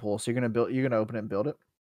Venom pool. So you're gonna open it and build it.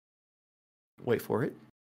 Wait for it.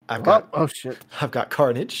 I've Oh, got. oh shit. I've got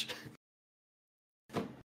Carnage.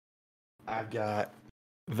 I've got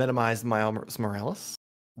Venomized Miles Morales.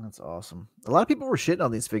 That's awesome. A lot of people were shitting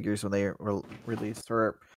on these figures when they were released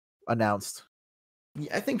or announced.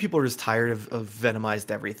 Yeah, I think people are just tired of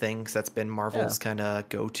Venomized everything because that's been Marvel's kind of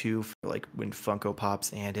go-to for like when Funko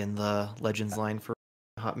Pops and in the Legends line for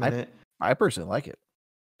a hot minute. I personally like it.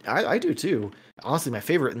 I do too. Honestly, my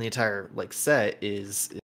favorite in the entire like set is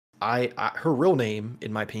her real name,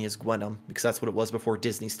 in my opinion, is Gwenom, because that's what it was before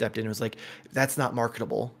Disney stepped in and was like, that's not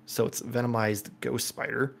marketable. So it's Venomized Ghost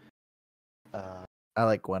Spider. I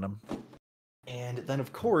like Gwenom. And then,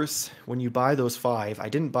 of course, when you buy those 5, I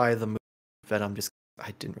didn't buy the movie Venom, just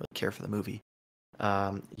I didn't really care for the movie.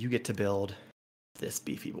 You get to build this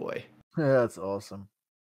beefy boy. That's awesome.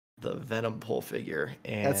 The Venom pole figure.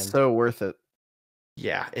 And that's so worth it.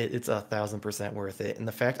 Yeah, it's 1,000% worth it. And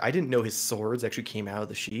the fact I didn't know his swords actually came out of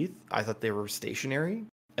the sheath. I thought they were stationary.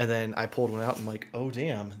 And then I pulled one out and I'm like, oh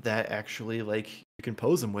damn, that actually like you can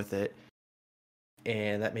pose him with it.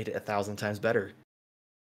 And that made it 1,000 times better.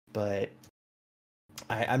 But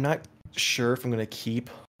I'm not sure if I'm gonna keep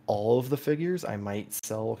all of the figures. I might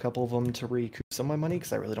sell a couple of them to recoup some of my money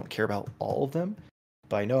because I really don't care about all of them.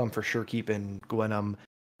 But I know I'm for sure keeping Gwenom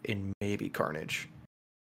and maybe Carnage.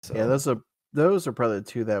 So Yeah, those are probably the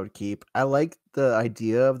 2 that I would keep. I like the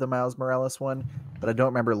idea of the Miles Morales one, but I don't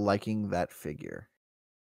remember liking that figure.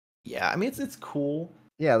 yeah, I mean it's cool.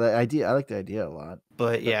 Yeah, the idea. I like the idea a lot.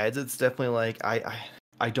 But yeah, it's definitely like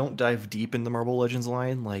I don't dive deep in the Marvel Legends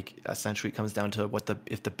line. Like essentially, it comes down to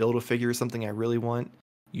if the build a figure is something I really want.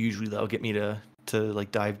 Usually that'll get me to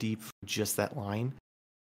like dive deep for just that line.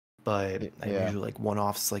 But I'm usually like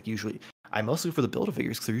one-offs. Like usually, I mostly for the build a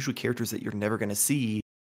figures because they're usually characters that you're never gonna see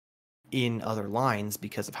in other lines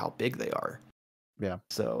because of how big they are. Yeah.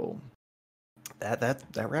 So that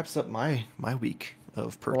wraps up my week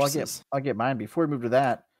of purchases. Well, I'll get mine. Before we move to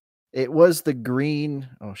that, it was the green.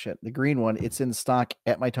 Oh shit, the green one. It's in stock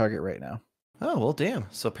at my Target right now. Oh well, damn.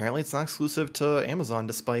 So apparently it's not exclusive to Amazon,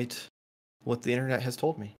 despite what the internet has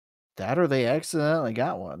told me. That or they accidentally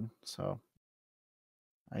got one. So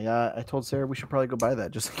I told Sarah we should probably go buy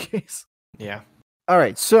that just in case. Yeah. All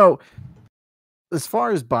right. So as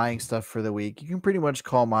far as buying stuff for the week, you can pretty much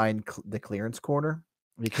call mine the clearance corner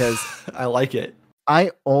because I like it.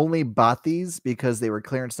 I only bought these because they were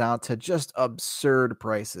clearance out to just absurd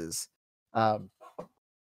prices.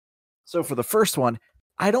 So for the first one,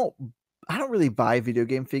 I don't really buy video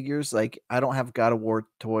game figures. Like I don't have God of War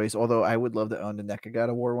toys, although I would love to own the NECA God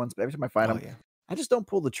of War ones. But every time I find them, I just don't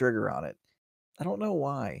pull the trigger on it. I don't know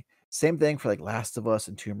why. Same thing for like Last of Us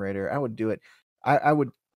and Tomb Raider. I would do it. I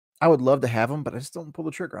would love to have them, but I just don't pull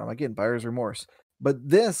the trigger on them. Again, buyer's remorse. But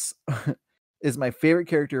this is my favorite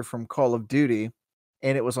character from Call of Duty,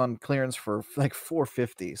 and it was on clearance for like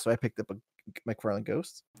 $4.50. So I picked up a Mcfarlane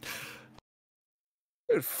Ghost.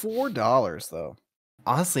 Dude, $4 though.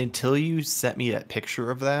 Honestly, until you sent me that picture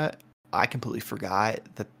of that, I completely forgot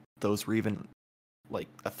that those were even like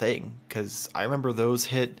a thing. Because I remember those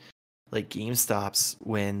hit like GameStops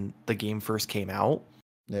when the game first came out.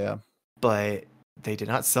 Yeah. But they did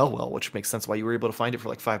not sell well, which makes sense why you were able to find it for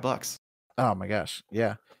like $5. Oh my gosh.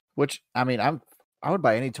 Yeah. Which I mean, I would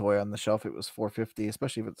buy any toy on the shelf. It was $4.50,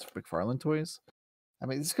 especially if it's McFarlane toys. I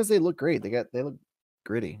mean, it's because they look great. They look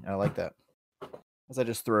gritty. I like that. As I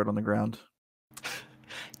just throw it on the ground.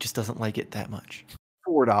 Just doesn't like it that much.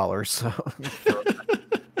 $4. So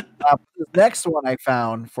the next one I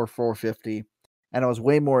found for $4.50, and I was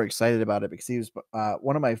way more excited about it because he was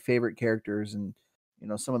one of my favorite characters and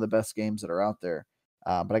some of the best games that are out there.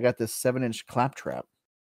 But I got this 7-inch Claptrap.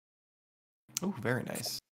 Oh, very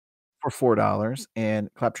nice. For $4,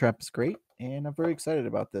 and Claptrap is great, and I'm very excited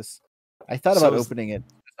about this. I thought about opening it.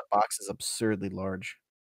 The box is absurdly large.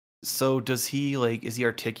 So does he is he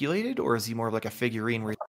articulated or is he more like a figurine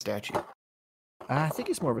where he's a statue? I think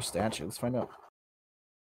he's more of a statue. Let's find out.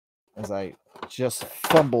 as I just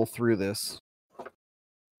fumble through this.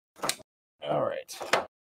 All right.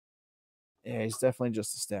 Yeah, he's definitely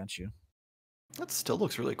just a statue. That still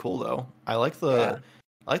looks really cool though. I like the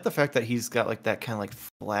fact that he's got like that kind of like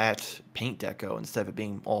flat paint deco instead of it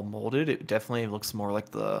being all molded. It definitely looks more like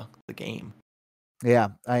the game. Yeah,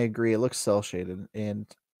 I agree. It looks cel shaded and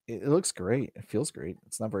it looks great. It feels great.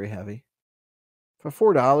 It's not very heavy.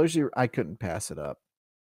 For $4, I couldn't pass it up.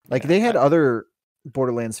 Like Yeah, they had other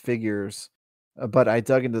Borderlands figures, but I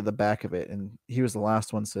dug into the back of it and he was the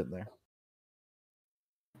last one sitting there.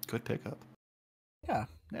 good pickup. Yeah,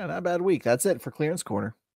 not a bad week. That's it for Clearance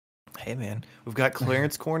Corner. Hey man, we've got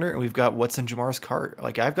Clearance Corner and we've got What's in Jamar's Cart.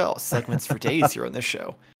 Like I've got segments for days here on this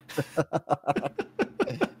show.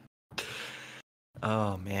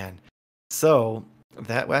 Oh man. So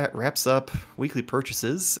that wraps up weekly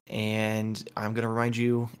purchases, and I'm going to remind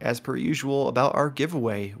you, as per usual, about our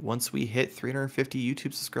giveaway. Once we hit 350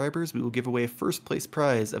 YouTube subscribers, we will give away a first place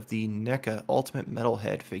prize of the NECA Ultimate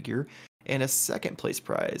Metalhead figure and a second place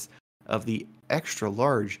prize of the extra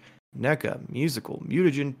large NECA Musical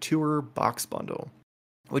Mutagen Tour box bundle,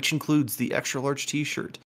 which includes the extra large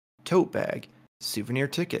t-shirt, tote bag, souvenir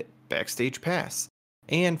ticket, backstage pass,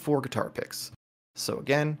 and 4 guitar picks. So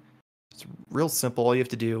again, it's real simple. All you have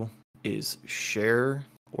to do is share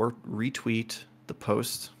or retweet the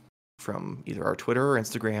post from either our Twitter or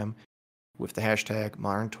Instagram with the hashtag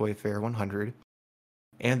ModernToyFair100,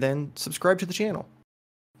 and then subscribe to the channel.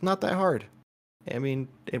 Not that hard. I mean,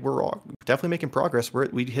 we're definitely making progress.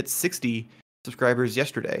 We hit 60 subscribers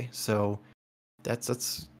yesterday, so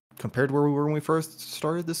that's compared to where we were when we first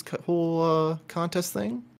started this whole contest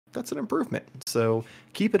thing. That's an improvement. So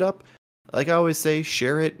keep it up. Like I always say,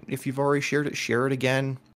 share it. If you've already shared it, share it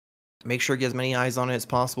again. Make sure it gets as many eyes on it as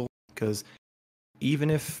possible, because even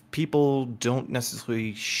if people don't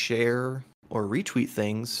necessarily share or retweet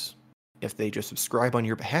things, if they just subscribe on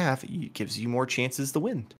your behalf, it gives you more chances to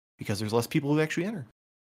win, because there's less people who actually enter.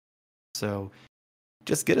 So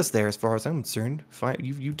just get us there as far as I'm concerned.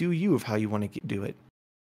 You do you of how you want to do it.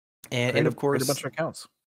 And of course, a bunch of accounts.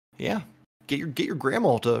 Yeah. Get your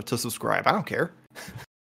grandma to subscribe. I don't care.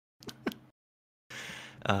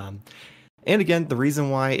 And again, the reason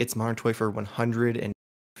why it's Modern Toyfare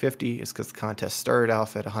 150 is because the contest started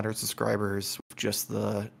off at 100 subscribers with just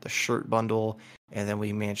the shirt bundle, and then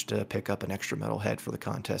we managed to pick up an extra metalhead for the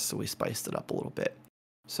contest, so we spiced it up a little bit.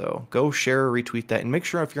 So go share or retweet that, and make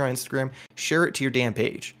sure if you're on Instagram, share it to your damn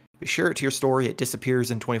page. If you share it to your story, it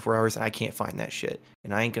disappears in 24 hours, and I can't find that shit,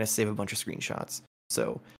 and I ain't gonna save a bunch of screenshots.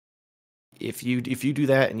 So if you do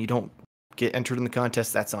that and you don't get entered in the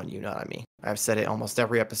contest, that's on you, not on me. I've said it almost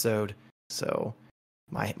every episode, so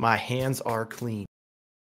my hands are clean.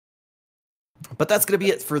 But that's going to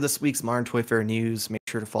be it for this week's Modern Toyfare news. Make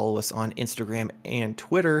sure to follow us on Instagram and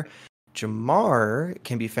Twitter. Jamar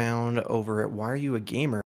can be found over at Why Are You a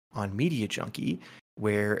Gamer on Media Junkie,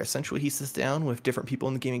 where essentially he sits down with different people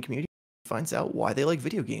in the gaming community and finds out why they like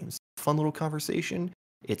video games. Fun little conversation.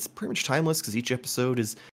 It's pretty much timeless because each episode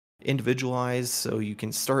is individualized, so you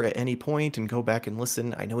can start at any point and go back and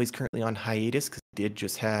listen. I know he's currently on hiatus because he did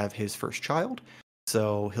just have his first child,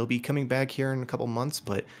 so he'll be coming back here in a couple months,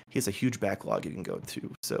 but he has a huge backlog you can go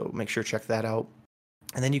through, so make sure to check that out.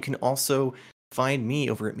 And then you can also find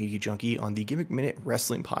me over at Media Junkie on the Gimmick Minute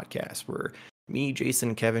Wrestling Podcast, where me, Jason,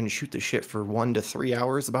 and Kevin shoot the shit for 1 to 3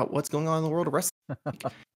 hours about what's going on in the world of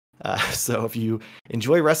wrestling. So if you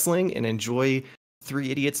enjoy wrestling and enjoy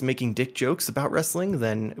 3 idiots making dick jokes about wrestling,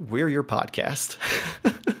 then we're your podcast.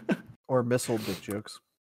 Or missile dick jokes.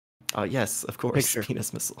 Yes, of course. Picture.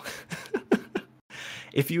 Penis missile.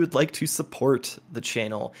 If you would like to support the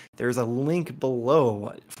channel, there's a link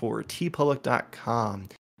below for tpublic.com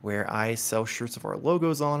where I sell shirts of our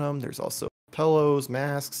logos on them. There's also pillows,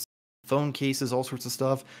 masks, phone cases, all sorts of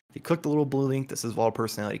stuff. If you click the little blue link that says Vol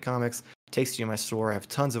Personality Comics, it takes you to my store. I have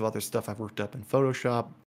tons of other stuff I've worked up in Photoshop.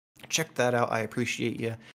 Check that out. I appreciate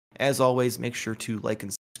you. As always, make sure to like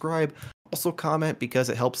and subscribe. Also comment, because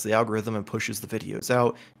it helps the algorithm and pushes the videos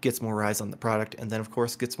out, gets more eyes on the product, and then of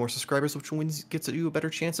course gets more subscribers, which gets you a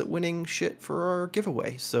better chance at winning shit for our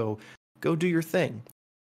giveaway. So go do your thing.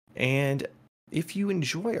 And if you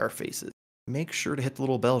enjoy our faces, make sure to hit the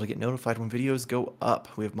little bell to get notified when videos go up.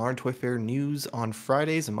 We have Modern Toyfare news on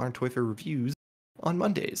Fridays and Modern Toyfare reviews on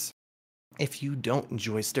Mondays. If you don't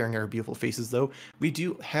enjoy staring at our beautiful faces, though, we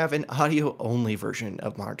do have an audio-only version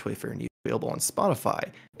of Modern Toyfare news available on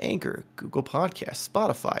Spotify, Anchor, Google Podcasts,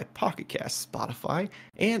 Spotify, Pocket Casts, Spotify,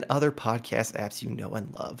 and other podcast apps you know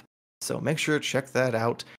and love. So make sure to check that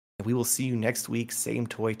out, and we will see you next week, same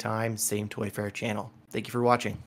toy time, same Toyfare channel. Thank you for watching.